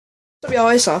up, y'all?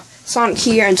 It's Sonic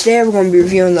here, and today we're going to be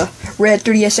reviewing the red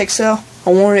 3DS XL.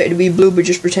 I wanted it to be blue, but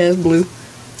just pretend it's blue,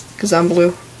 because I'm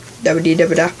blue.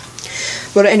 Dabba-dee-dabba-da.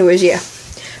 But anyways, yeah.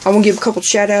 I want to give a couple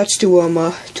shout-outs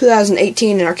to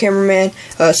 2018 and our cameraman,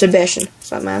 Sebastian.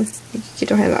 What's up, man? Get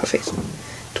your hand out of the face.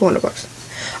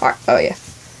 $200. Alright, oh yeah.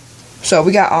 So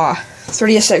we got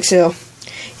 3DS XL.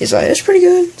 It's pretty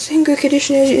good. It's in good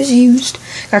condition as it's used.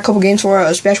 Got a couple games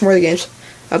for Smash Worthy games.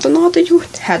 I don't know that you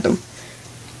had them.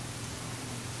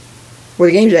 Where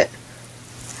the games at?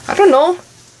 I don't know.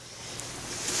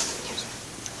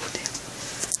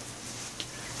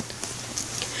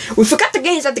 We forgot the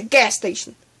games at the gas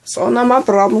station. So not my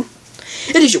problem.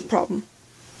 It is your problem.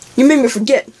 You made me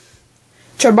forget.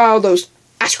 Try to buy all those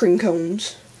ice cream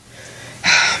cones.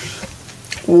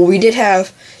 Well, we did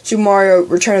have Super Mario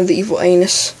Return of the Evil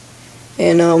Anus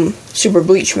and Super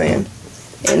Bleach Man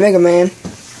and Mega Man.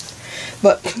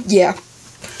 But yeah,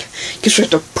 guess we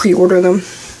have to pre-order them.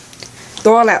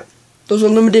 They're all out. Those are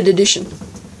limited edition.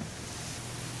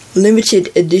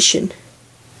 Limited edition.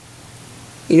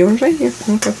 You know what I'm saying? Yeah.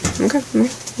 Okay.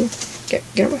 Yeah.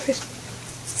 Get out of my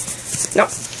face. No.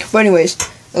 But anyways,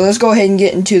 let's go ahead and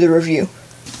get into the review.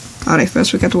 Alright,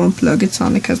 first we got to unplug it.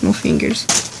 Sonic has no fingers.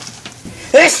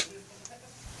 Yes!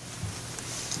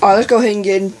 Alright, let's go ahead and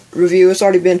get in review. It's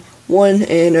already been 1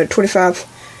 minute 25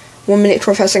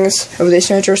 seconds of this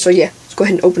intro. So yeah, let's go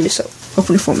ahead and open this up.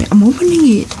 Open it for me. I'm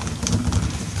opening it.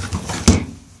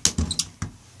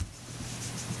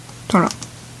 Turn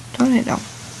it down.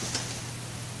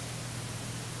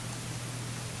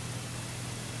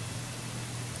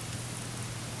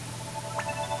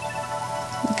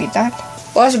 Look at that.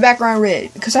 Why is the background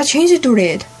red? Because I changed it to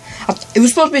red. It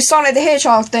was supposed to be Sonic the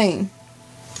Hedgehog thing.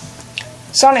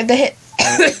 Sonic the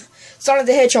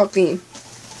Hedgehog theme.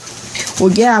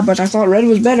 Well, yeah, but I thought red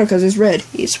was better because it's red.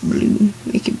 It's blue.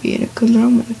 It could be in a color I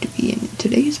want it to be in.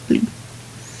 Today is blue.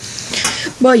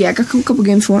 But yeah, I got a couple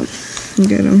games for it. We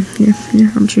got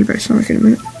yeah. I'm sure you guys Sonic in a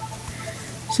minute.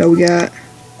 So we got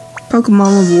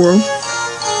Pokemon World.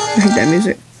 I hate that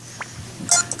music.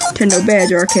 Nintendo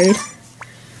Badge Arcade.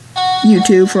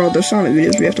 YouTube for all the Sonic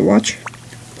videos we have to watch.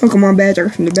 Pokemon Badge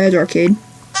from the Badge Arcade.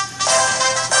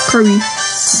 Kirby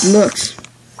Deluxe.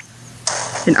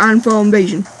 And Iron Fall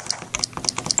Invasion.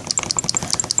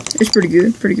 It's pretty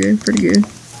good.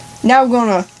 Now we're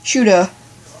gonna shoot a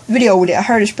video with it. I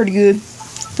heard it's pretty good.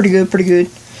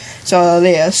 So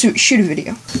yeah, shoot a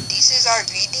video. This is our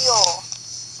video.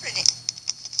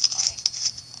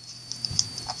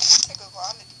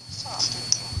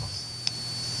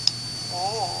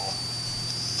 Oh,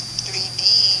 3D.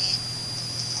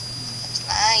 That's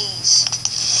nice.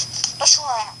 That's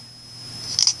right.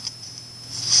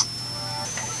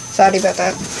 Sorry about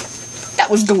that. That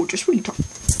was gorgeous. What are you talking?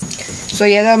 So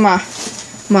yeah, that's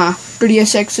my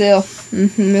 3DS XL.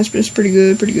 It's pretty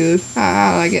good.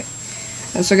 I like it.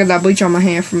 I still got that bleach on my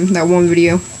hand from that one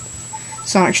video.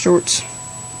 Sonic Shorts.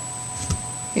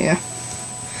 Yeah.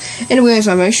 Anyways,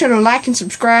 make sure to like and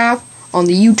subscribe on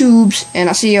the YouTubes, and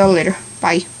I'll see y'all later.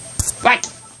 Bye.